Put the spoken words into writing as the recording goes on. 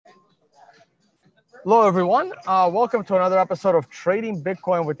Hello, everyone. Welcome to another episode of Trading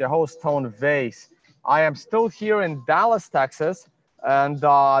Bitcoin with your host, Tone Vase. I am still here in Dallas, Texas, and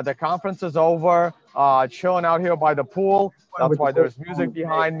the conference is over. Chilling out here by the pool. That's why there's music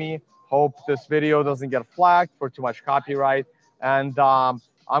behind me. Hope this video doesn't get flagged for too much copyright. And I'm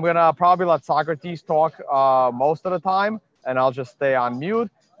going to probably let Socrates talk most of the time, and I'll just stay on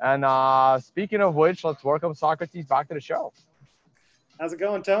mute. And speaking of which, let's welcome Socrates back to the show. How's it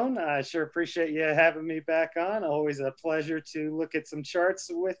going, Tone? I sure appreciate you having me back on. Always a pleasure to look at some charts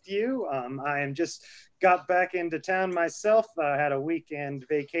with you. I am just got back into town myself. I had a weekend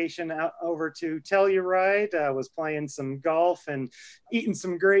vacation out over to Telluride. I was playing some golf and eating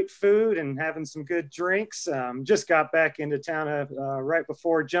some great food and having some good drinks. Just got back into town right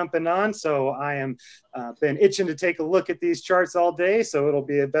before jumping on, so I am been itching to take a look at these charts all day. So it'll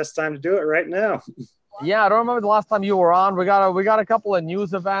be the best time to do it right now. Yeah, I don't remember the last time you were on. We got a couple of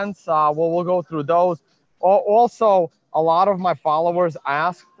news events. We'll go through those. Also, a lot of my followers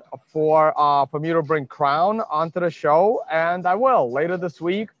asked for me to bring Crown onto the show, and I will later this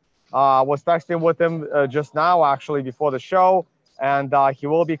week. Was texting with him just now, actually, before the show, and he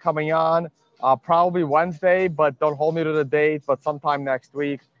will be coming on probably Wednesday, but don't hold me to the date. But sometime next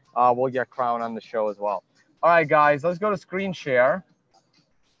week, we'll get Crown on the show as well. All right, guys, let's go to screen share.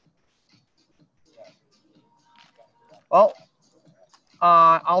 Well,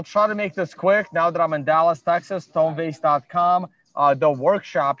 I'll try to make this quick now that I'm in Dallas, Texas, tonevase.com. The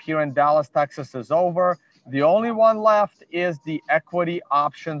workshop here in Dallas, Texas is over. The only one left is the equity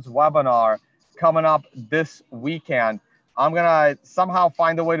options webinar coming up this weekend. I'm going to somehow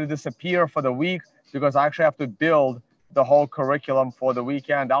find a way to disappear for the week because I actually have to build the whole curriculum for the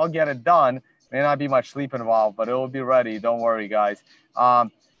weekend. I'll get it done. May not be much sleep involved, but it will be ready. Don't worry, guys.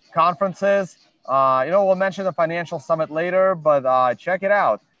 Conferences. We'll mention the Financial Summit later, but check it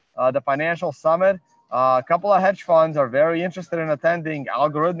out. The Financial Summit, a couple of hedge funds are very interested in attending,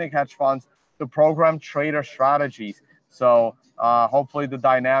 algorithmic hedge funds, to program trader strategies. So hopefully the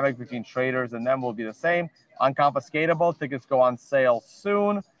dynamic between traders and them will be the same. Unconfiscatable tickets go on sale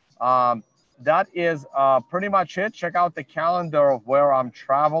soon. That is pretty much it. Check out the calendar of where I'm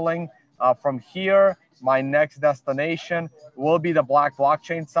traveling from here. My next destination will be the Black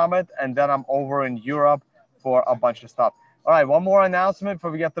Blockchain Summit, and then I'm over in Europe for a bunch of stuff. All right, one more announcement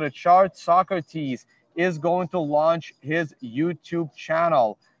before we get to the chart. Socrates is going to launch his YouTube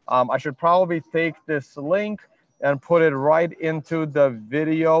channel. I should probably take this link and put it right into the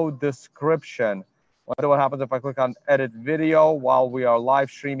video description. Wonder what happens if I click on edit video while we are live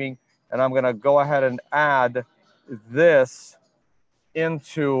streaming, and I'm gonna go ahead and add this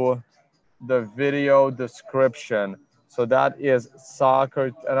into the video description. So that is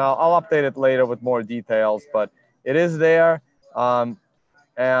soccer, and I'll update it later with more details, but it is there. And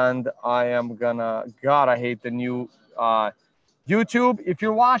I am gonna, God, I hate the new YouTube. If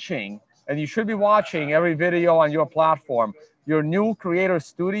you're watching, and you should be watching every video on your platform, your new Creator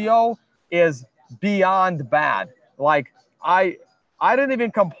Studio is beyond bad. Like I didn't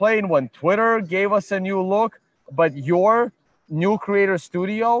even complain when Twitter gave us a new look, but your new Creator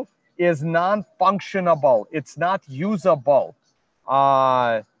Studio is non-functionable. It's not usable.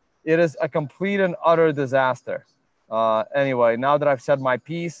 It is a complete and utter disaster. Anyway, now that I've said my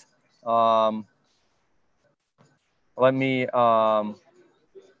piece, let me so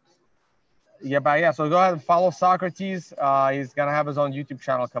go ahead and follow Socrates. He's gonna have his own YouTube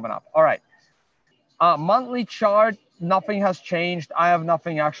channel coming up. All right. Monthly chart, nothing has changed. I have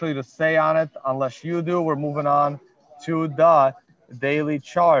nothing actually to say on it unless you do. We're moving on to the daily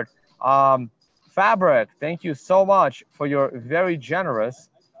chart. Fabric, thank you so much for your very generous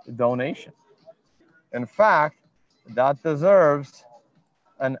donation. In fact, that deserves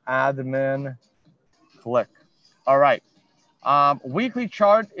an admin click. All right. Weekly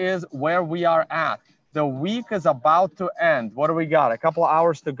chart is where we are at. The week is about to end. What do we got? A couple of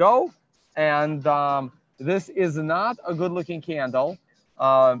hours to go. And this is not a good looking candle.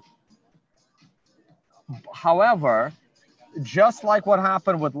 However, just like what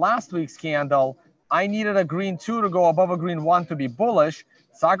happened with last week's candle, I needed a green 2 to go above a green 1 to be bullish.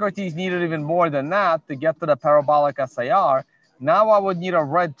 Socrates needed even more than that to get to the parabolic SAR. Now I would need a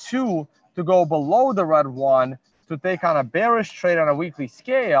red 2 to go below the red 1 to take on a bearish trade on a weekly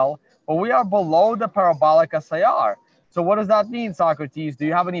scale, but we are below the parabolic SAR. So what does that mean, Socrates? Do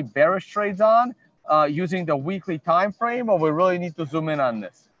you have any bearish trades on using the weekly time frame, or we really need to zoom in on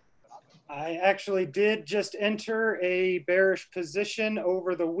this? I actually did just enter a bearish position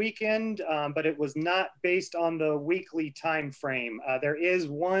over the weekend, but it was not based on the weekly time frame. There is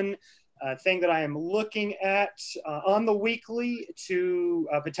one thing that I am looking at on the weekly to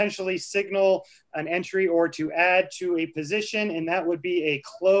potentially signal an entry or to add to a position, and that would be a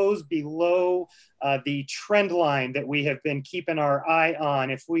close below the trend line that we have been keeping our eye on.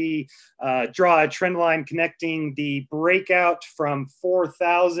 If we draw a trend line connecting the breakout from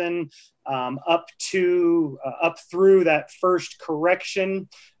 4,000 up through that first correction,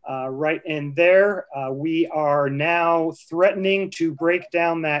 right in there, we are now threatening to break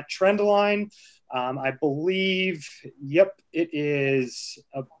down that trend line. I believe, yep, it is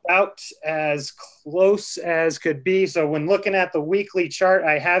about as close as could be. So when looking at the weekly chart,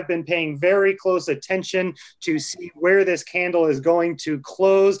 I have been paying very close attention to see where this candle is going to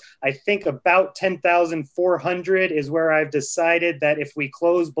close. I think about 10,400 is where I've decided that if we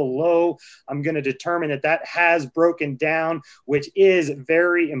close below, I'm going to determine that that has broken down, which is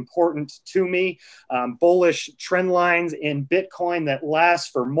very important to me. Bullish trend lines in Bitcoin that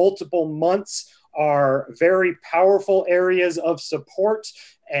last for multiple months are very powerful areas of support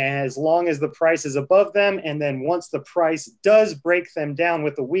as long as the price is above them. And then once the price does break them down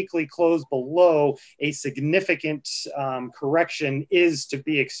with the weekly close below, a significant correction is to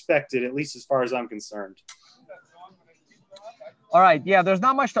be expected, at least as far as I'm concerned. All right. Yeah, there's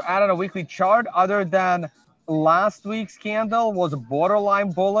not much to add on a weekly chart other than last week's candle was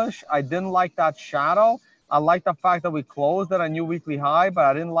borderline bullish. I didn't like that shadow. I like the fact that we closed at a new weekly high, but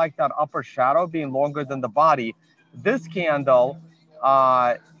I didn't like that upper shadow being longer than the body. This candle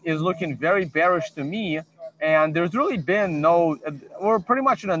is looking very bearish to me, and there's really been we're pretty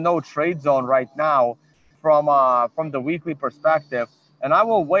much in a no trade zone right now from the weekly perspective. And I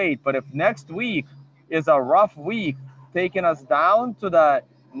will wait, but if next week is a rough week, taking us down to the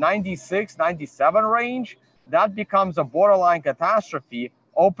 96, 97 range, that becomes a borderline catastrophe,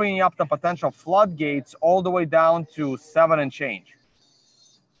 opening up the potential floodgates all the way down to 7 and change.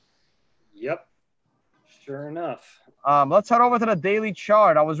 Yep, sure enough. Let's head over to the daily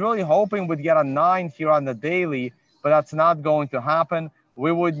chart. I was really hoping we'd get a 9 here on the daily, but that's not going to happen.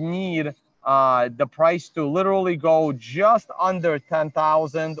 We would need the price to literally go just under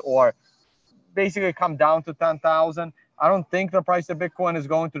 10,000 or basically come down to 10,000. I don't think the price of Bitcoin is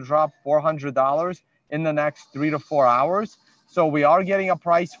going to drop $400 in the next 3 to 4 hours. So we are getting a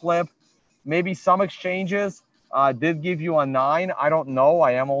price flip. Maybe some exchanges did give you a 9. I don't know.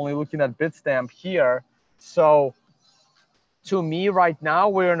 I am only looking at Bitstamp here. So to me right now,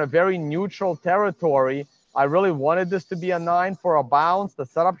 we're in a very neutral territory. I really wanted this to be a 9 for a bounce. The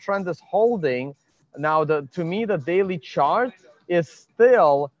setup trend is holding. Now, to me, the daily chart is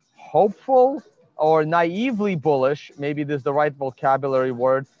still hopeful or naively bullish.Maybe this is the right vocabulary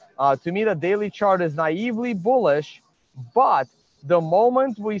word. To me, the daily chart is naively bullish. But the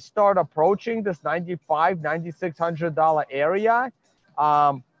moment we start approaching this $9,500, $9,600 area,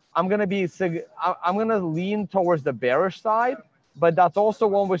 I'm gonna lean towards the bearish side. But that's also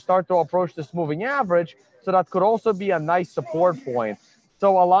when we start to approach this moving average. So that could also be a nice support point.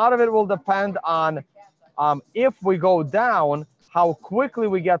 So a lot of it will depend on if we go down, how quickly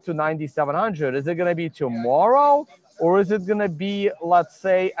we get to 9,700. Is it gonna be tomorrow, or is it gonna be, let's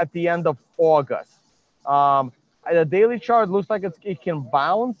say, at the end of August? The daily chart looks like it can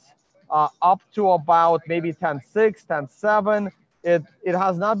bounce up to about maybe 10.6, 10.7. It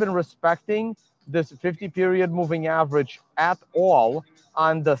has not been respecting this 50-period moving average at all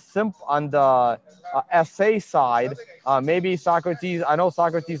on the SA side. Maybe Socrates, I know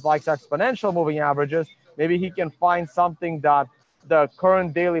Socrates likes exponential moving averages. Maybe he can find something that the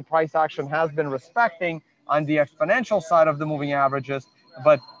current daily price action has been respecting on the exponential side of the moving averages.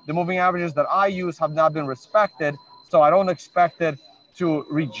 But the moving averages that I use have not been respected, so I don't expect it to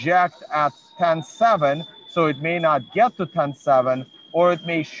reject at 10.7, so it may not get to 10.7, or it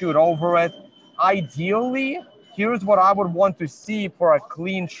may shoot over it. Ideally, here's what I would want to see for a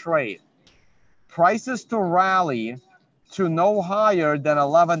clean trade. Prices to rally to no higher than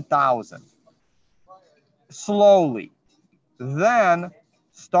 11,000. Slowly. Then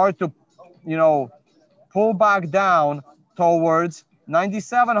start to, pull back down towards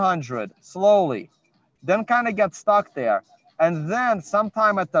 9,700 slowly, then kind of get stuck there. And then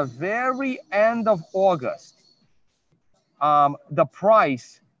sometime at the very end of August, the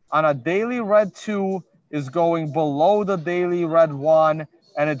price on a daily red 2 is going below the daily red 1,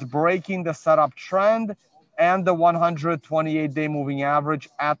 and it's breaking the setup trend and the 128-day moving average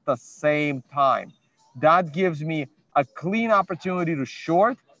at the same time. That gives me a clean opportunity to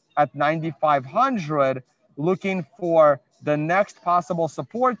short at 9,500, looking for the next possible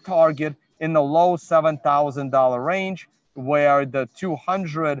support target in the low $7,000 range, where the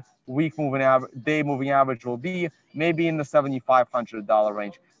 200-week day moving average will be, maybe in the $7,500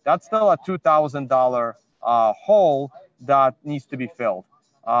 range. That's still a $2,000 hole that needs to be filled.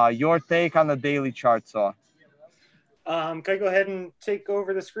 Your take on the daily chart, so. Can I go ahead and take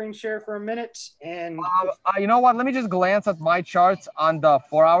over the screen share for a minute? And you know what? Let me just glance at my charts on the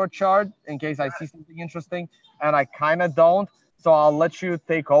 4-hour chart in case I see something interesting, and I kind of don't. So I'll let you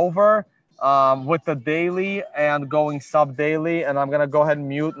take over with the daily and going sub daily, and I'm gonna go ahead and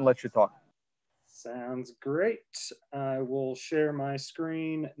mute and let you talk. Sounds great. I will share my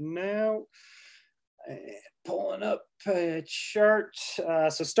screen now. Pulling up a chart.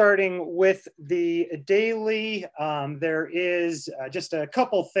 So starting with the daily, there is just a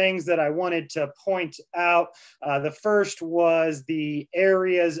couple things that I wanted to point out. The first was the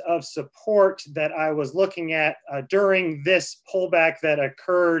areas of support that I was looking at during this pullback that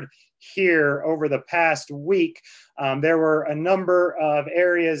occurred here over the past week. There were a number of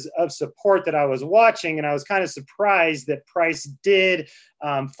areas of support that I was watching, and I was kind of surprised that price did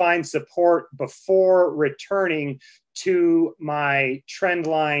find support before returning to my trend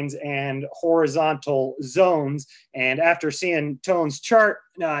lines and horizontal zones. And after seeing Tone's chart,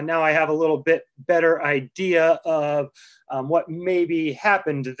 now I have a little bit better idea of what maybe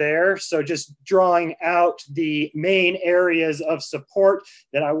happened there. So just drawing out the main areas of support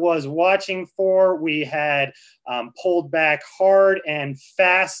that I was watching for, we had pulled back hard and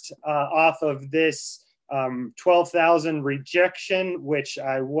fast off of this 12,000 rejection, which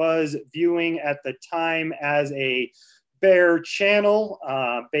I was viewing at the time as a bear channel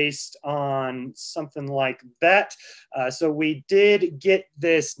based on something like that. So we did get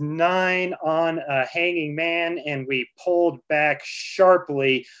this 9 on a hanging man, and we pulled back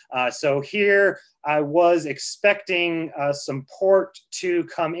sharply. So here I was expecting support to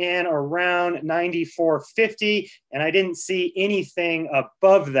come in around 94.50, and I didn't see anything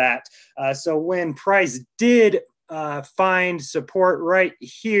above that. So when price did find support right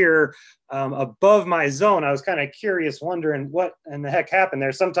here above my zone, I was kind of curious, wondering what in the heck happened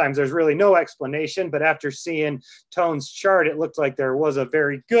there. Sometimes there's really no explanation, but after seeing Tone's chart, it looked like there was a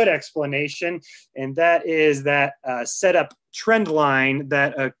very good explanation, and that is that setup trend line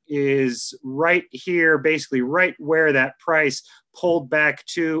that is right here, basically right where that price pulled back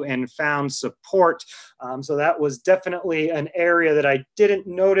to and found support. So that was definitely an area that I didn't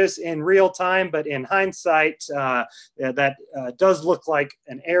notice in real time, but in hindsight, that does look like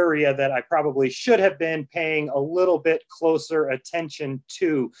an area that I probably should have been paying a little bit closer attention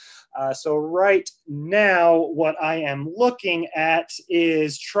to. So right now, what I am looking at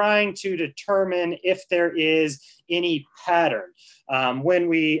is trying to determine if there is any pattern. When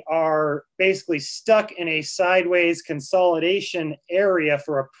we are basically stuck in a sideways consolidation area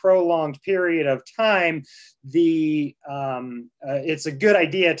for a prolonged period of time, it's a good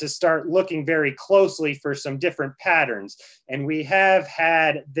idea to start looking very closely for some different patterns. And we have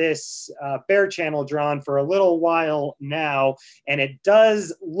had this bear channel drawn for a little while now, and it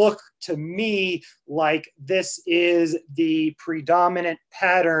does look to me like this is the predominant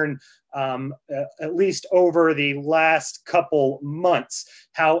pattern, at least over the last couple months.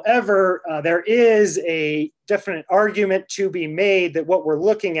 However, there is a definite argument to be made that what we're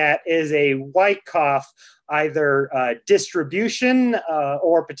looking at is a Wyckoff either distribution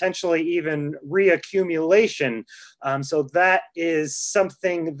or potentially even reaccumulation. So that is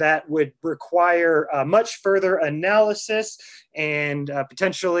something that would require much further analysis, and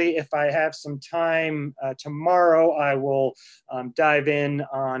potentially, if I have some time tomorrow, I will dive in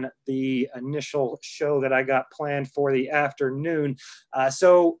on the initial show that I got planned for the afternoon.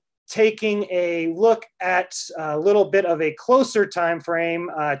 So taking a look at a little bit of a closer time frame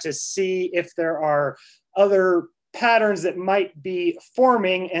to see if there are other patterns that might be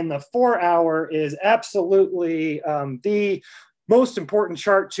forming, and the 4-hour is absolutely the most important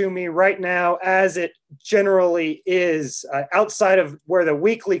chart to me right now, as it generally is. Outside of where the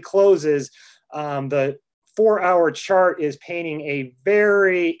weekly closes, the 4-hour chart is painting a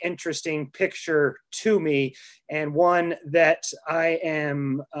very interesting picture to me, and one that I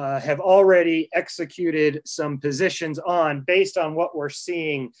have already executed some positions on based on what we're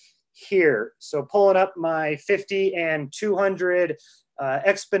seeing here. So pulling up my 50 and 200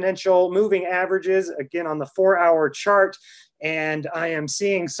 exponential moving averages again on the 4-hour chart, and I am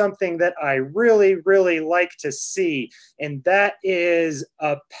seeing something that I really, really like to see, and that is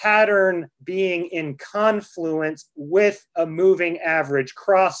a pattern being in confluence with a moving average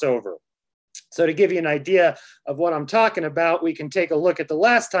crossover. So to give you an idea of what I'm talking about, we can take a look at the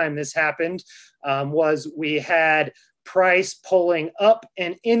last time this happened. Was we had price pulling up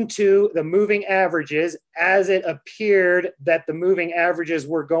and into the moving averages as it appeared that the moving averages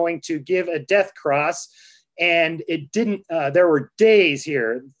were going to give a death cross. And it didn't, there were days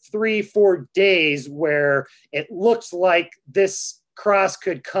here, 3-4 days where it looked like this cross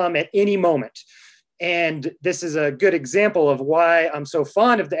could come at any moment. And this is a good example of why I'm so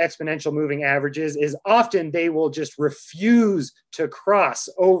fond of the exponential moving averages, is often they will just refuse to cross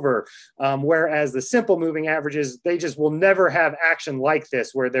over. Whereas the simple moving averages, they just will never have action like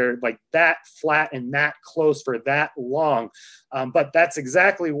this, where they're like that flat and that close for that long. But that's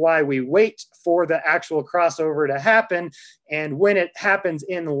exactly why we wait for the actual crossover to happen. And when it happens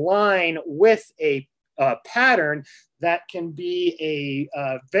in line with a pattern, that can be a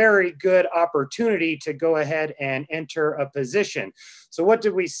very good opportunity to go ahead and enter a position. So what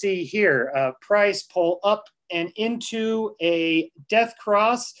did we see here? Price pull up and into a death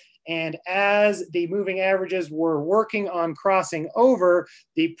cross. And as the moving averages were working on crossing over,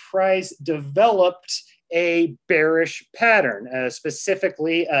 the price developed a bearish pattern,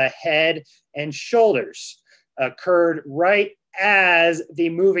 specifically head and shoulders, occurred right as the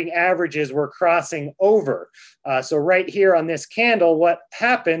moving averages were crossing over. So right here on this candle, what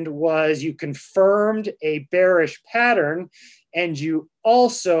happened was you confirmed a bearish pattern, and you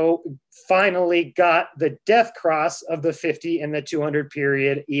also finally got the death cross of the 50 and the 200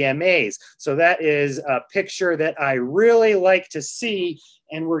 period EMAs. So that is a picture that I really like to see,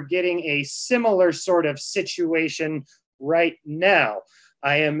 and we're getting a similar sort of situation right now.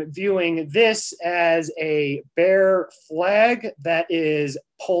 I am viewing this as a bear flag that is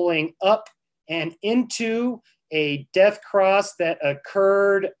pulling up and into a death cross that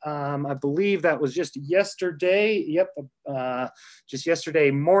occurred, I believe that was just yesterday. Yep, just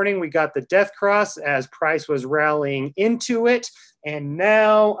yesterday morning, we got the death cross as price was rallying into it. And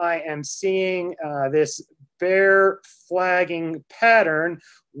now I am seeing this bear flagging pattern,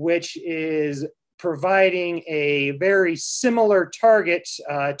 which is providing a very similar target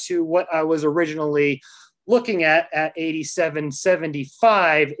to what I was originally looking at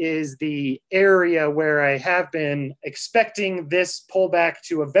 87.75 is the area where I have been expecting this pullback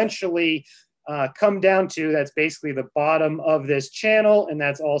to eventually come down to. That's basically the bottom of this channel, and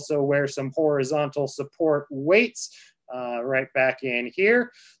that's also where some horizontal support waits. Right back in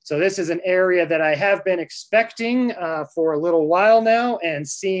here. So this is an area that I have been expecting for a little while now, and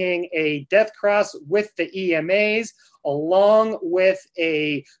seeing a death cross with the EMAs along with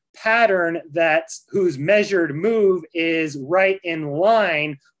a pattern whose measured move is right in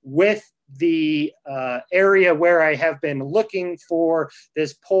line with the area where I have been looking for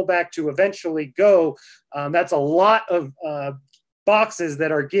this pullback to eventually go. That's a lot of boxes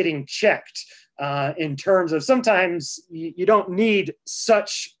that are getting checked. In terms of sometimes you don't need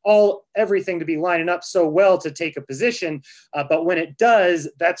everything to be lining up so well to take a position, but when it does,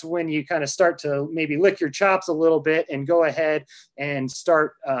 that's when you kind of start to maybe lick your chops a little bit and go ahead and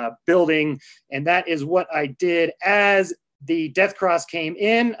start building. And that is what I did as the death cross came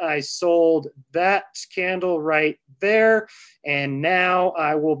in. I sold that candle right there, and now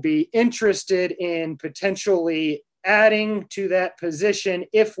I will be interested in potentially adding to that position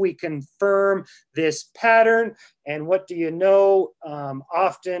if we confirm this pattern. And what do you know?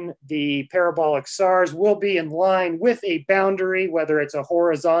 Often the parabolic SARs will be in line with a boundary, whether it's a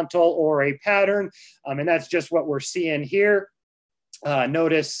horizontal or a pattern. And that's just what we're seeing here.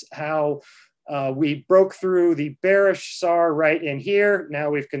 Notice how we broke through the bearish SAR right in here. Now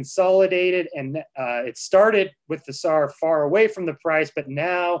we've consolidated, and it started with the SAR far away from the price, but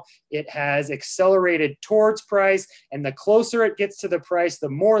now it has accelerated towards price. And the closer it gets to the price, the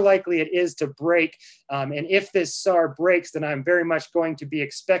more likely it is to break. And if this SAR breaks, then I'm very much going to be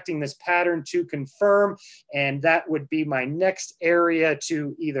expecting this pattern to confirm. And that would be my next area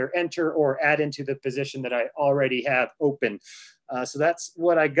to either enter or add into the position that I already have open. So that's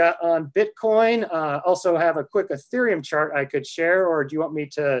what I got on Bitcoin. Also have a quick Ethereum chart I could share, or do you want me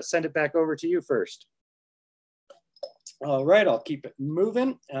to send it back over to you first? All right, I'll keep it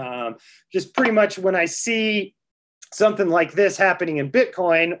moving. Just pretty much when I see something like this happening in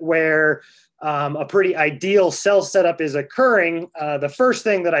Bitcoin, where a pretty ideal sell setup is occurring, the first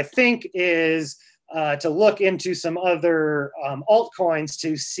thing that I think is to look into some other altcoins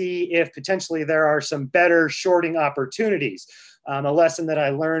to see if potentially there are some better shorting opportunities. A lesson that I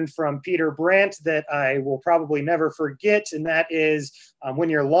learned from Peter Brandt that I will probably never forget, and that is when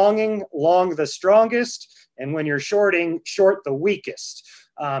you're longing, long the strongest, and when you're shorting, short the weakest.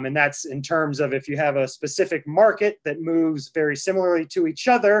 And that's in terms of if you have a specific market that moves very similarly to each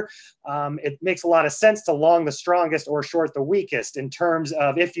other, it makes a lot of sense to long the strongest or short the weakest. In terms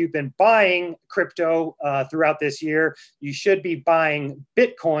of if you've been buying crypto throughout this year, you should be buying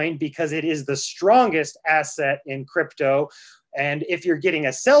Bitcoin because it is the strongest asset in crypto. And if you're getting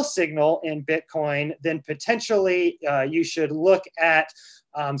a sell signal in Bitcoin, then potentially you should look at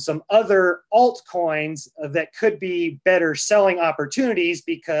some other altcoins that could be better selling opportunities,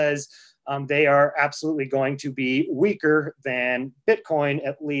 because they are absolutely going to be weaker than Bitcoin,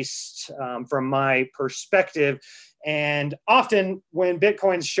 at least from my perspective. And often when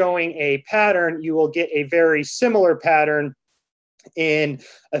Bitcoin's showing a pattern, you will get a very similar pattern in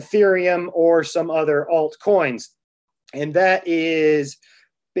Ethereum or some other altcoins. And that is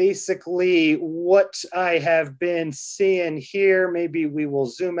basically what I have been seeing here. Maybe we will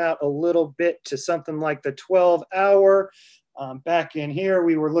zoom out a little bit to something like the 12-hour. Back in here,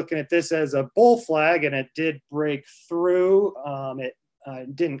 we were looking at this as a bull flag, and it did break through.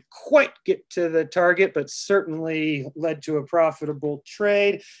 It didn't quite get to the target, but certainly led to a profitable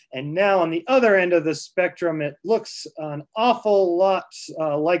trade. And now on the other end of the spectrum, it looks an awful lot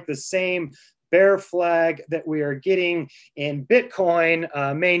like the same bear flag that we are getting in Bitcoin.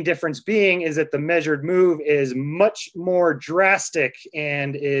 Main difference being is that the measured move is much more drastic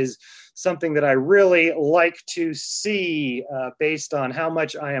and is something that I really like to see based on how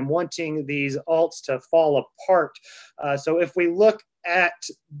much I am wanting these alts to fall apart. So if we look at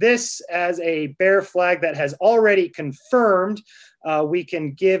this as a bear flag that has already confirmed, we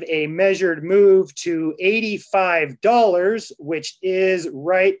can give a measured move to $85, which is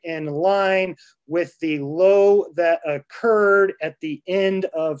right in line with the low that occurred at the end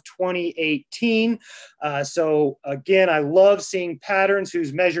of 2018. So again, I love seeing patterns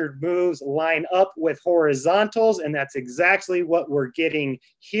whose measured moves line up with horizontals, and that's exactly what we're getting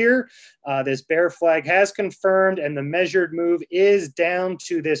here. This bear flag has confirmed, and the measured move is down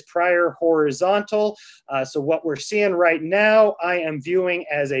to this prior horizontal. So what we're seeing right now, I am viewing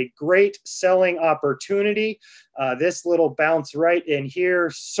as a great selling opportunity. This little bounce right in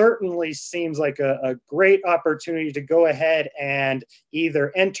here certainly seems like a great opportunity to go ahead and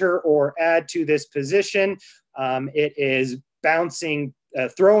either enter or add to this position. It is bouncing,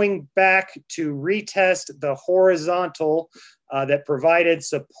 throwing back to retest the horizontal that provided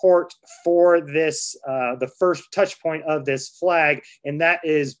support for this, the first touch point of this flag. And that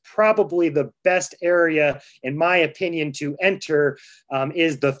is probably the best area, in my opinion, to enter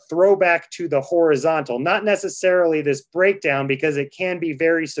is the throwback to the horizontal, not necessarily this breakdown, because it can be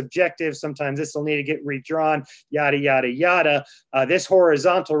very subjective. Sometimes this will need to get redrawn, yada, yada, yada. This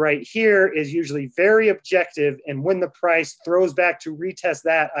horizontal right here is usually very objective. And when the price throws back to retest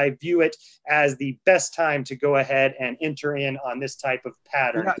that, I view it as the best time to go ahead and enter in on this type of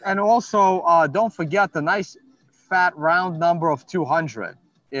pattern. Yeah, and also don't forget the nice fat round number of 200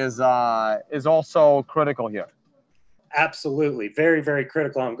 is also critical here. Absolutely. Very, very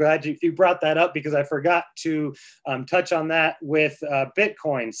critical. I'm glad you brought that up, because I forgot to touch on that with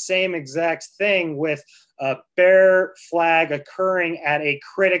Bitcoin. Same exact thing with a bear flag occurring at a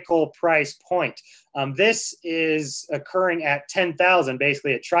critical price point. This is occurring at 10,000.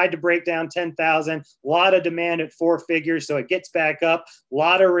 Basically, it tried to break down 10,000. A lot of demand at 4 figures, so it gets back up. A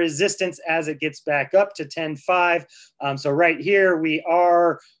lot of resistance as it gets back up to 10.5. So right here, we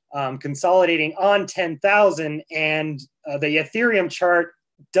are consolidating on 10,000, and the Ethereum chart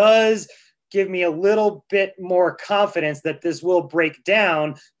does give me a little bit more confidence that this will break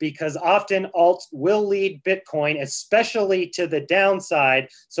down, because often alts will lead Bitcoin, especially to the downside.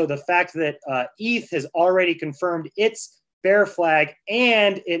 So the fact that ETH has already confirmed its bear flag,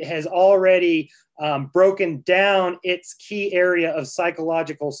 and it has already broken down its key area of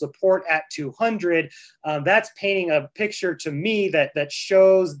psychological support at 200, that's painting a picture to me that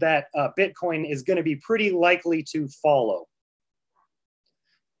shows that Bitcoin is going to be pretty likely to follow.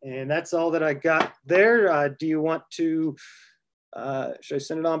 And that's all that I got there. Do you want to, should I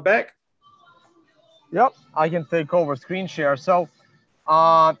send it on back? Yep, I can take over screen share. So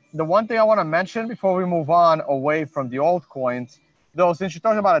the one thing I want to mention before we move on away from the altcoins, though, since you're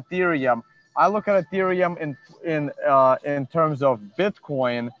talking about Ethereum, I look at Ethereum in terms of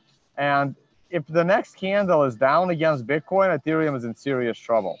Bitcoin, and if the next candle is down against Bitcoin, Ethereum is in serious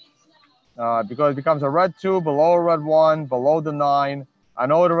trouble because it becomes a red 2, below a red 1, below the 9. I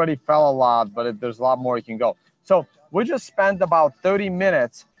know it already fell a lot, but there's a lot more it can go. So we just spent about 30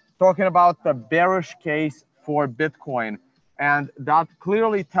 minutes talking about the bearish case for Bitcoin, and that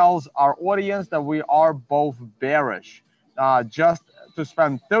clearly tells our audience that we are both bearish. Just to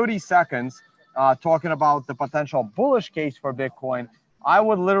spend 30 seconds talking about the potential bullish case for Bitcoin, I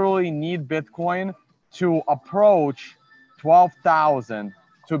would literally need Bitcoin to approach 12,000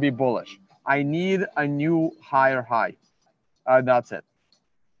 to be bullish. I need a new higher high. That's it.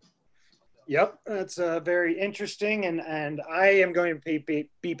 Yep, that's very interesting, and I am going to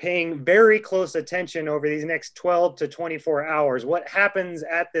be paying very close attention over these next 12 to 24 hours. What happens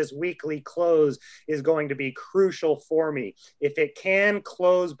at this weekly close is going to be crucial for me. If it can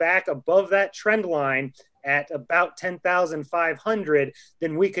close back above that trend line at about 10,500,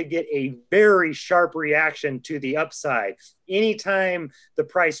 then we could get a very sharp reaction to the upside. Anytime the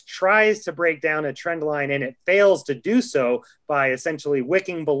price tries to break down a trend line and it fails to do so by essentially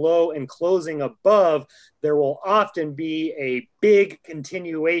wicking below and closing above, there will often be a big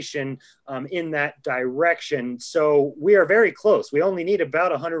continuation in that direction. So we are very close. We only need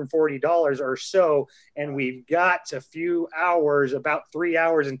about $140 or so, and we've got a few hours, about 3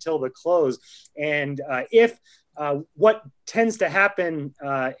 hours until the close. And if what tends to happen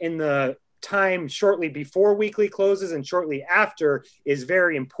in the time shortly before weekly closes and shortly after is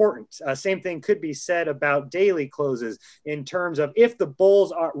very important. Same thing could be said about daily closes in terms of if the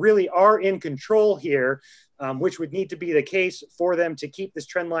bulls really are in control here, which would need to be the case for them to keep this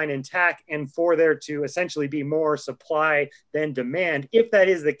trend line intact and for there to essentially be more supply than demand. If that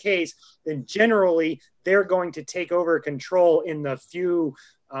is the case, then generally they're going to take over control in the few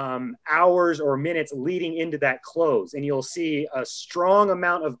hours or minutes leading into that close. And you'll see a strong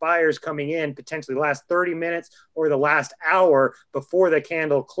amount of buyers coming in, potentially the last 30 minutes or the last hour before the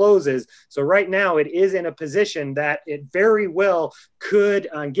candle closes. So right now it is in a position that it very well could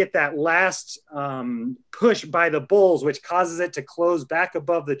get that last push by the bulls, which causes it to close back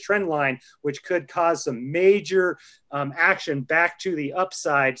above the trend line, which could cause some major action back to the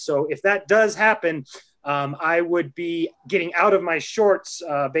upside. So if that does happen, I would be getting out of my shorts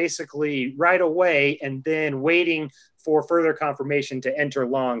basically right away and then waiting for further confirmation to enter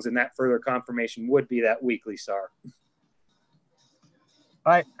longs. And that further confirmation would be that weekly SAR.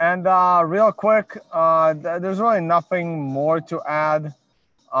 All right. And real quick, there's really nothing more to add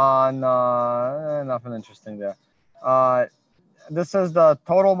on, nothing interesting there. This is the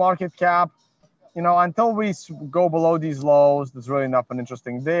total market cap. You know, until we go below these lows, there's really nothing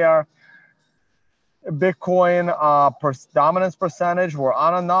interesting there. Bitcoin dominance percentage, we're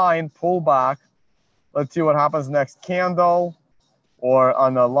on a 9 pullback. Let's see what happens next candle or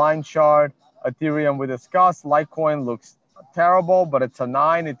on the line chart. Ethereum we discussed. Litecoin looks terrible, but it's a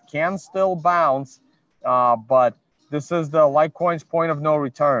 9. It can still bounce, but this is the Litecoin's point of no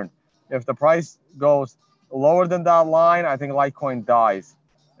return. If the price goes lower than that line, I think Litecoin dies.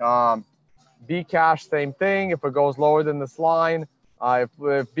 Bcash, same thing. If it goes lower than this line, if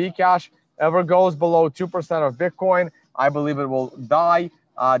Bcash ever goes below 2% of Bitcoin, I believe it will die.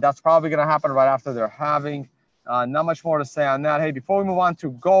 That's probably going to happen right after they're halving. Not much more to say on that. Hey, before we move on to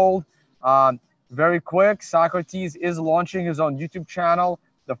gold, very quick, Socrates is launching his own YouTube channel.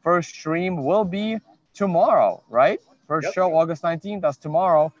 The first stream will be tomorrow, right? First show, August 19th. That's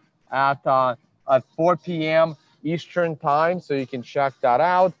tomorrow at 4 p.m. Eastern time, so you can check that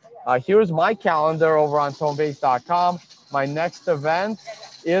out. Here's my calendar over on tonebase.com. My next event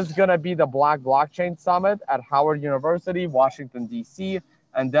is going to be the Black Blockchain Summit at Howard University, Washington, D.C.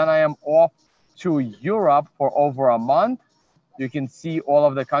 And then I am off to Europe for over a month. You can see all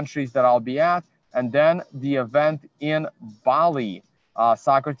of the countries that I'll be at. And then the event in Bali.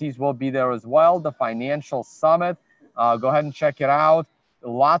 Socrates will be there as well, the Financial Summit. Go ahead and check it out.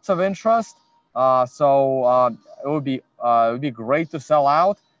 Lots of interest. So it would be great to sell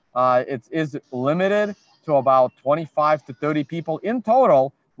out. It is limited to about 25 to 30 people in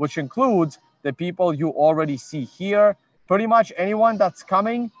total, which includes the people you already see here. Pretty much anyone that's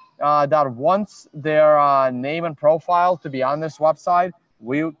coming that wants their name and profile to be on this website,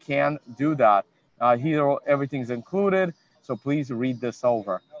 we can do that. Here, everything's included, so please read this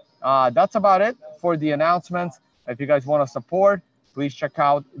over. That's about it for the announcements. If you guys want to support, please check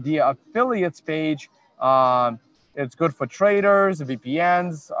out the affiliates page. It's good for traders,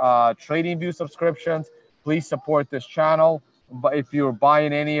 VPNs, TradingView subscriptions. Please support this channel. But if you're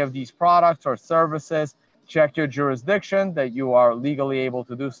buying any of these products or services, check your jurisdiction that you are legally able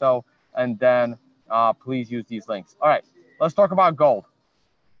to do so, and then please use these links. All right, let's talk about gold.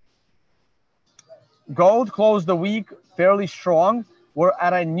 Gold closed the week fairly strong. We're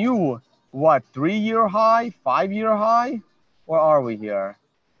at a new, 3-year high, 5-year high? Where are we here?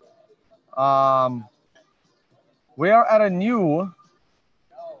 We are at a new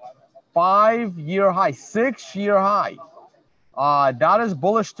 5-year high, 6-year high. That is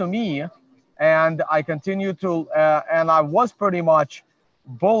bullish to me. And I continue to, and I was pretty much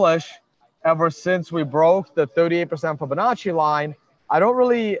bullish ever since we broke the 38% Fibonacci line.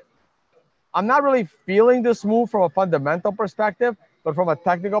 I'm not really feeling this move from a fundamental perspective, but from a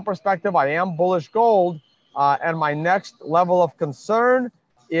technical perspective, I am bullish gold. And my next level of concern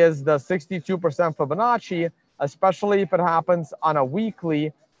is the 62% Fibonacci, especially if it happens on a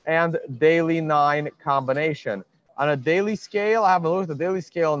weekly and daily 9 combination. On a daily scale, I haven't looked at the daily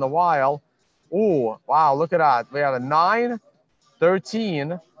scale in a while. Ooh, wow, look at that. We had a 9,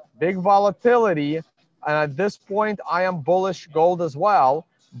 13, big volatility. And at this point, I am bullish gold as well.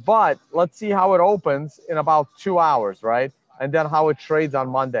 But let's see how it opens in about 2 hours, right? And then how it trades on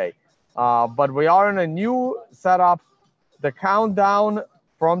Monday. But we are in a new setup, the countdown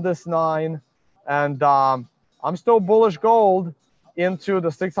from this 9. And I'm still bullish gold into the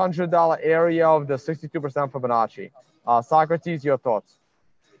 $600 area of the 62% Fibonacci. Socrates, your thoughts?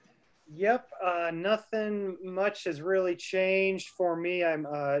 Yep, nothing much has really changed for me. I'm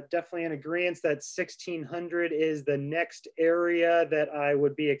definitely in agreement that 1600 is the next area that I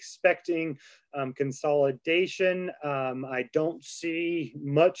would be expecting consolidation. I don't see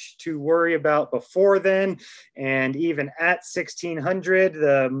much to worry about before then. And even at 1600,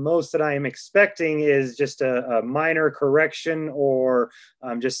 the most that I am expecting is just a minor correction or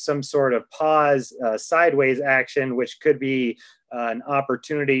just some sort of pause, sideways action, which could be an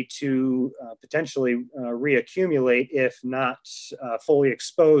opportunity to potentially reaccumulate if not fully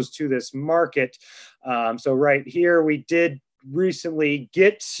exposed to this market. So right here, we did recently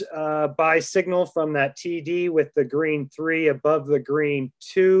get buy signal from that TD with the green 3 above the green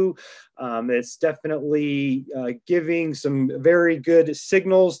 2. It's definitely giving some very good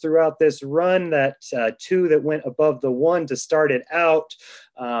signals throughout this run. That 2 that went above the 1 to start it out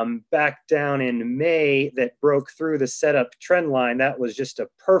back down in May that broke through the setup trend line. That was just a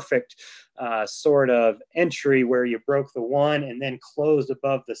perfect sort of entry where you broke the 1 and then closed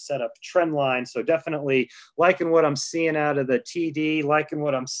above the setup trend line. So definitely liking what I'm seeing out of the TD, liking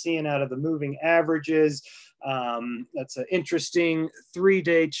what I'm seeing out of the moving averages. That's an interesting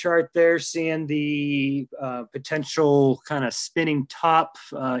 3-day chart there, seeing the potential kind of spinning top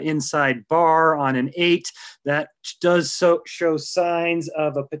inside bar on an 8. That does show signs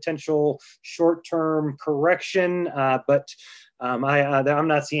of a potential short-term correction, but I'm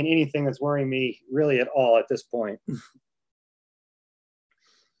not seeing anything that's worrying me really at all at this point.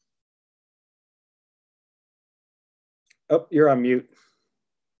 Oh, you're on mute.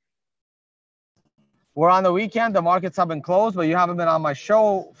 We're on the weekend. The markets have been closed, but you haven't been on my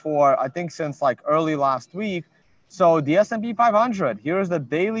show for, I think, since like early last week. So the S&P 500, here's the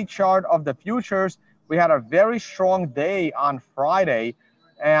daily chart of the futures. We had a very strong day on Friday.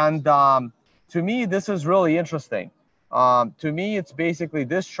 And to me, this is really interesting. To me, it's basically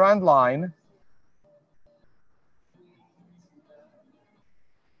this trend line.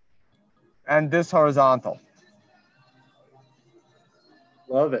 And this horizontal.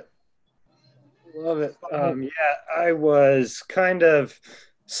 Love it. Love it. Yeah, I was kind of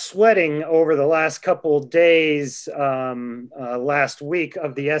sweating over the last couple of days last week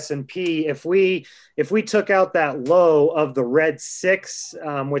of the S&P. If we took out that low of the red 6,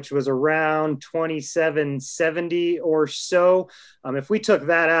 which was around 2770 or so, if we took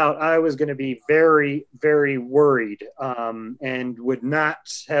that out, I was going to be very, very worried and would not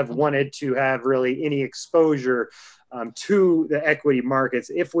have wanted to have really any exposure to the equity markets.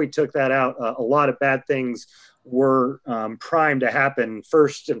 If we took that out, a lot of bad things were primed to happen.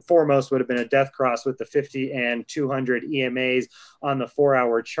 First and foremost would have been a death cross with the 50 and 200 EMAs on the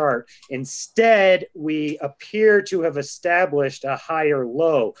 4-hour chart. Instead, we appear to have established a higher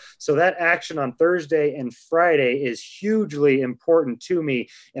low. So that action on Thursday and Friday is hugely important to me.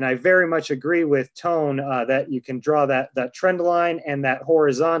 And I very much agree with Tone that you can draw that trend line, and that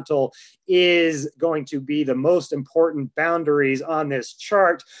horizontal is going to be the most important boundaries on this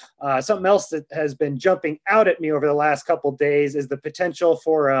chart. Something else that has been jumping out at me over the last couple of days is the potential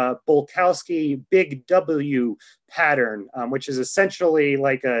for a Bulkowski Big W pattern, which is essentially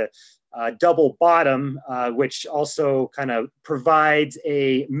like a double bottom, which also kind of provides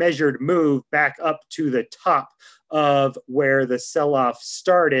a measured move back up to the top of where the sell-off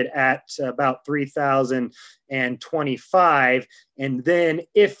started at about 3,025. And then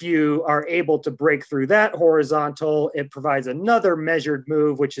if you are able to break through that horizontal, it provides another measured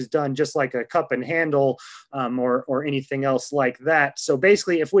move, which is done just like a cup and handle or anything else like that. So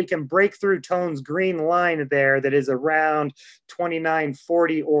basically, if we can break through Tone's green line there that is around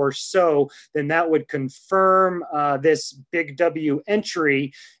 2940 or so, then that would confirm this big W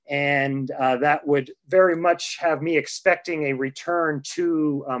entry. And that would very much have me expecting a return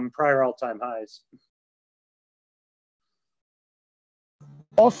to prior all-time highs.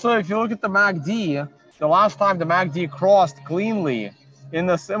 Also, if you look at the MACD, the last time the MACD crossed cleanly in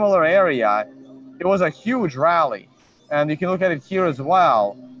a similar area, it was a huge rally. And you can look at it here as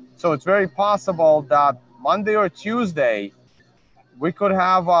well. So it's very possible that Monday or Tuesday, we could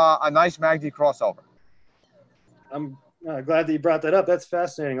have a nice MACD crossover. I'm glad that you brought that up. That's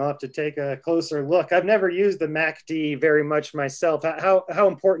fascinating. I'll have to take a closer look. I've never used the MACD very much myself. How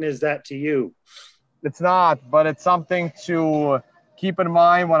important is that to you? It's not, but it's something to keep in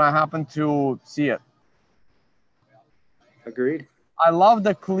mind when I happen to see it. Agreed. I love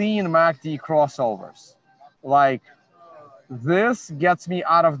the clean MACD crossovers. Like, this gets me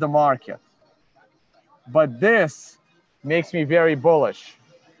out of the market, but this makes me very bullish,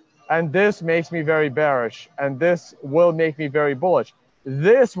 and this makes me very bearish, and this will make me very bullish.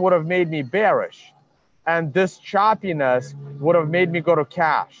 This would have made me bearish, and this choppiness would have made me go to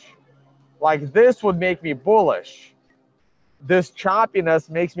cash. Like, this would make me bullish. This choppiness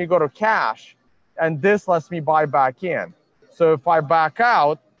makes me go to cash, and this lets me buy back in. So if I back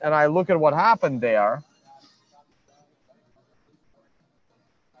out and I look at what happened there,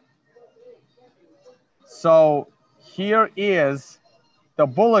 so here is the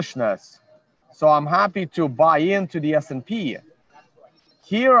bullishness. So I'm happy to buy into the S&P.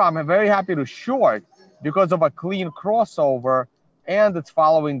 Here I'm very happy to short because of a clean crossover and it's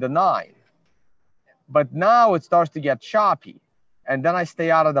following the 9. But now it starts to get choppy, and then I stay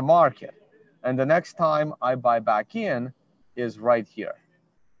out of the market. And the next time I buy back in is right here.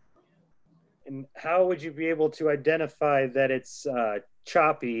 And how would you be able to identify that it's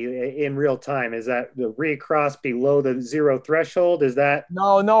choppy in real time? Is that the recross below the 0 threshold? Is that?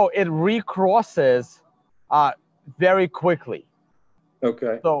 No, it recrosses very quickly.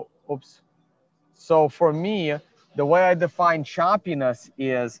 Okay. So, oops. So for me, the way I define choppiness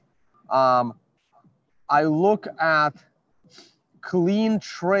is I look at clean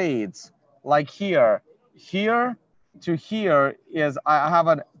trades like here. Here to here is I have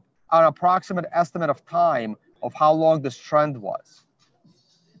an approximate estimate of time of how long this trend was.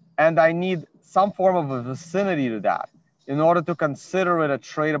 And I need some form of a vicinity to that in order to consider it a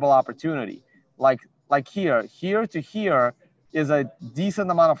tradable opportunity. Like here to here is a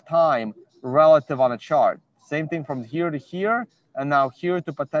decent amount of time relative on a chart. Same thing from here to here, and now here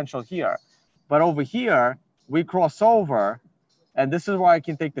to potential here. But over here, we cross over, and this is where I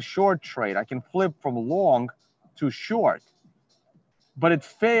can take the short trade. I can flip from long to short. But it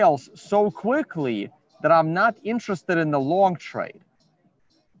fails so quickly that I'm not interested in the long trade.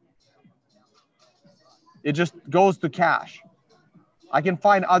 It just goes to cash. I can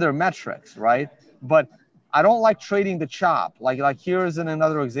find other metrics, right? But I don't like trading the chop. Like here's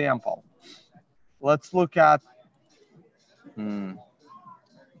another example. Let's look at,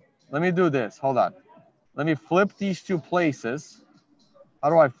 let me do this, hold on. Let me flip these two places. How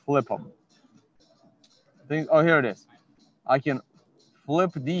do I flip them? Oh, here it is. I can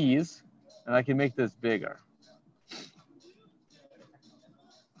flip these and I can make this bigger.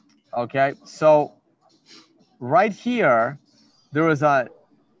 Okay, so right here, there is a,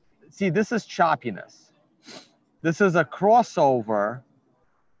 see, this is choppiness. This is a crossover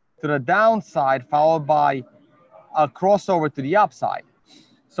to the downside followed by a crossover to the upside.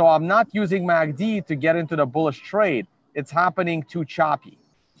 So I'm not using MACD to get into the bullish trade. It's happening too choppy.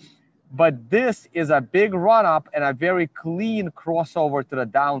 But this is a big run up and a very clean crossover to the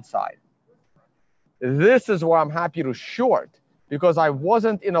downside. This is where I'm happy to short because I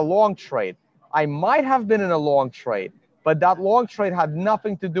wasn't in a long trade. I might have been in a long trade, but that long trade had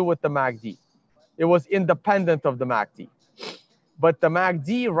nothing to do with the MACD. It was independent of the MACD. But the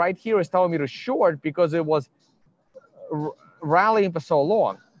MACD right here is telling me to short because it was rallying for so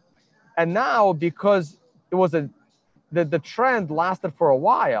long. And now because it was the trend lasted for a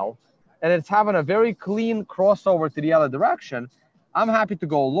while and it's having a very clean crossover to the other direction, I'm happy to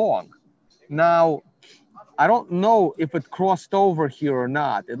go long. Now, I don't know if it crossed over here or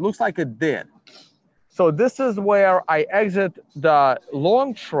not. It looks like it did. So this is where I exit the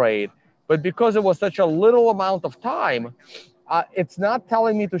long trade, but because it was such a little amount of time, it's not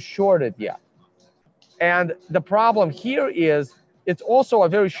telling me to short it yet. And the problem here is it's also a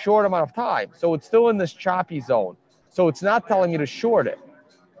very short amount of time. So it's still in this choppy zone. So it's not telling me to short it.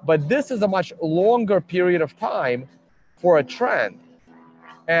 But this is a much longer period of time for a trend.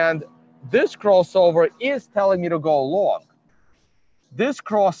 And this crossover is telling me to go long. This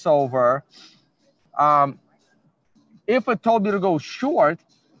crossover, if it told me to go short,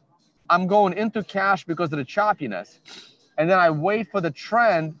 I'm going into cash because of the choppiness. And then I wait for the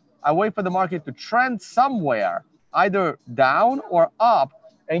trend. I wait for the market to trend somewhere, either down or up,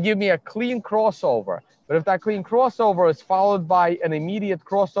 and give me a clean crossover. But if that clean crossover is followed by an immediate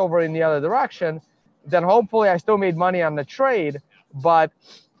crossover in the other direction, then hopefully I still made money on the trade, but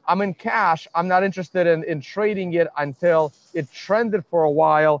I'm in cash. I'm not interested in trading it until it trended for a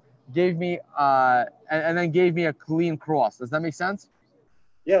while, gave me and then gave me a clean cross. Does that make sense?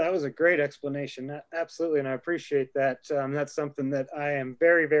 Yeah, that was a great explanation. Absolutely, and I appreciate that. That's something that I am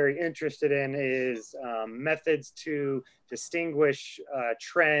very, very interested in is methods to distinguish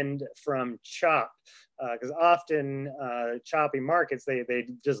trend from chop. Because often choppy markets, they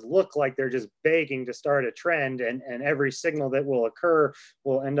just look like they're just begging to start a trend, and every signal that will occur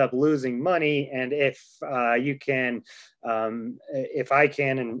will end up losing money. And if you can, if I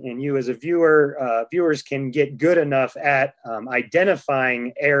can, and you as a viewer, viewers can get good enough at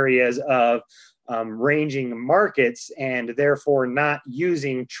identifying areas of ranging markets and therefore not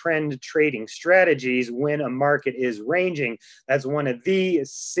using trend trading strategies when a market is ranging. That's one of the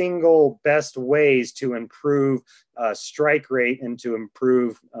single best ways to improve strike rate and to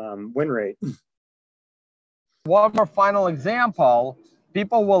improve win rate. One more final example.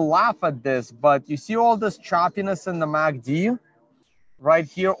 People will laugh at this, but you see all this choppiness in the MACD right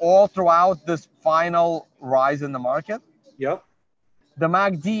here all throughout this final rise in the market? Yep. The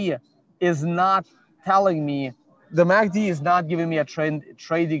MACD is not telling me, the MACD is not giving me a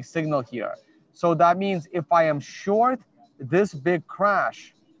trading signal here. So that means if I am short this big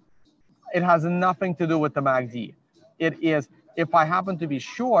crash, it has nothing to do with the MACD. It is, if I happen to be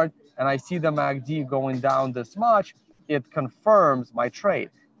short and I see the MACD going down this much, it confirms my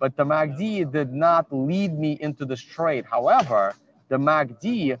trade. But the MACD did not lead me into this trade. However, the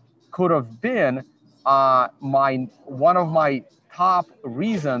MACD could have been one of my top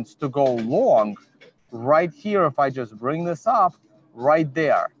reasons to go long right here. If I just bring this up right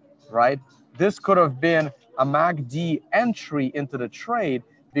there, right? This could have been a MACD entry into the trade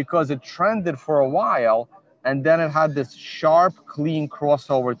because it trended for a while and then it had this sharp, clean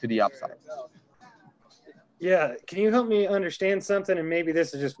crossover to the upside. Yeah, can you help me understand something? And maybe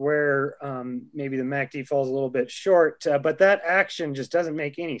this is just where maybe the MACD falls a little bit short, but that action just doesn't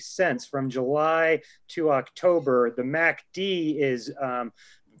make any sense. From July to October, the MACD is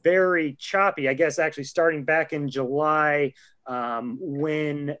very choppy. I guess actually starting back in July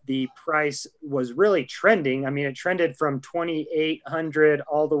when the price was really trending. I mean, it trended from 2,800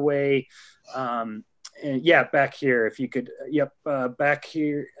 all the way. And yeah, back here, if you could, yep, back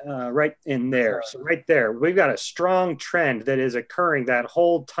here, right in there. So right there, we've got a strong trend that is occurring that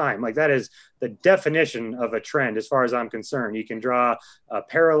whole time. Like that is the definition of a trend as far as I'm concerned. You can draw a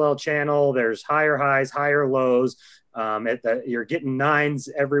parallel channel. There's higher highs, higher lows. You're getting nines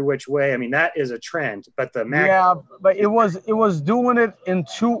every which way. I mean, that is a trend. But the yeah, but it was doing it in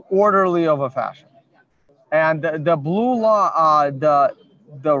too orderly of a fashion. And the blue line,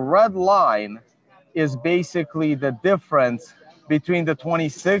 the red line is basically the difference between the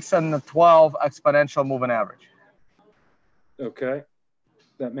 26 and the 12 exponential moving average. Okay,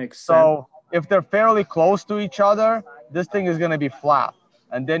 that makes sense. So if they're fairly close to each other, this thing is going to be flat.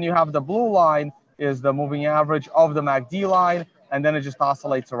 And then you have the blue line is the moving average of the MACD line, and then it just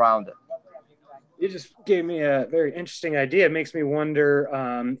oscillates around it. You just gave me a very interesting idea. It makes me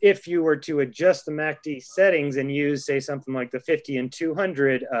wonder if you were to adjust the MACD settings and use, say, something like the 50 and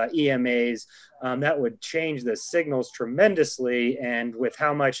 200 EMAs, that would change the signals tremendously. And with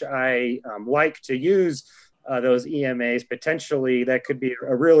how much I like to use those EMAs, potentially that could be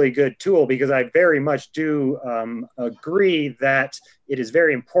a really good tool, because I very much do agree that it is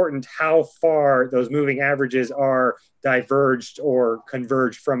very important how far those moving averages are diverged or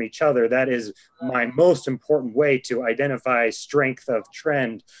converged from each other. That is my most important way to identify strength of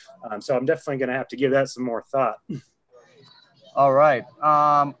trend. So I'm definitely going to have to give that some more thought. All right.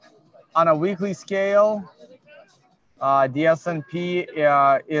 On a weekly scale, the S&P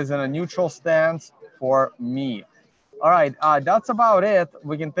is in a neutral stance for me. All right, that's about it.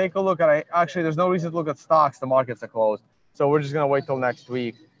 We can take a look at it. Actually, there's no reason to look at stocks. The markets are closed. So we're just going to wait till next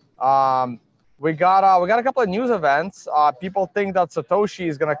week. We got a couple of news events. People think that Satoshi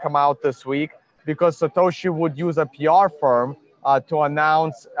is going to come out this week because Satoshi would use a PR firm to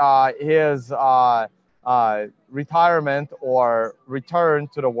announce his retirement or return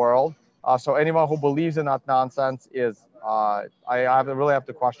to the world. So anyone who believes in that nonsense is, I really have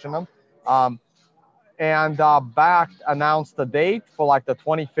to question them. And Bakkt announced the date for like the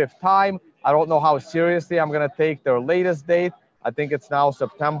 25th time. I don't know how seriously I'm going to take their latest date. I think it's now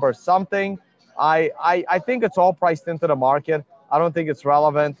September something. I think it's all priced into the market. I don't think it's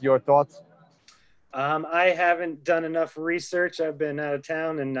relevant. Your thoughts? I haven't done enough research. I've been out of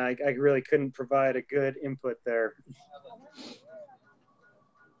town, and I really couldn't provide a good input there.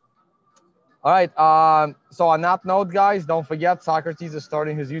 All right. So on that note, guys, don't forget Socrates is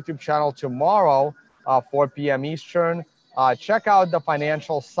starting his YouTube channel tomorrow, 4 p.m. Eastern. Check out the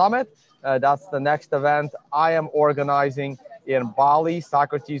Financial Summit. That's the next event I am organizing in Bali.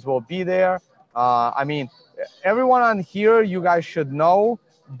 Socrates will be there. I mean, everyone on here, you guys should know,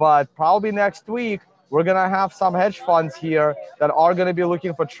 but probably next week, we're going to have some hedge funds here that are going to be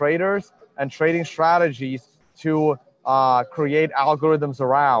looking for traders and trading strategies to create algorithms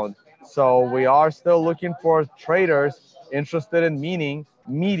around. So we are still looking for traders interested in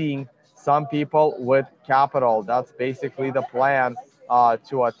meeting some people with capital. That's basically the plan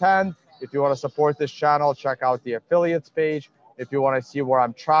to attend. If you want to support this channel, check out the affiliates page. If you want to see where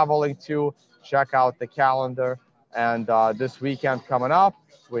I'm traveling to, check out the calendar. And this weekend coming up,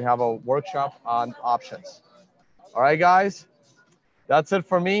 we have a workshop on options. All right, guys, that's it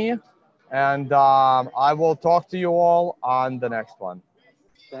for me. And I will talk to you all on the next one.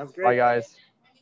 Sounds great. Bye, guys.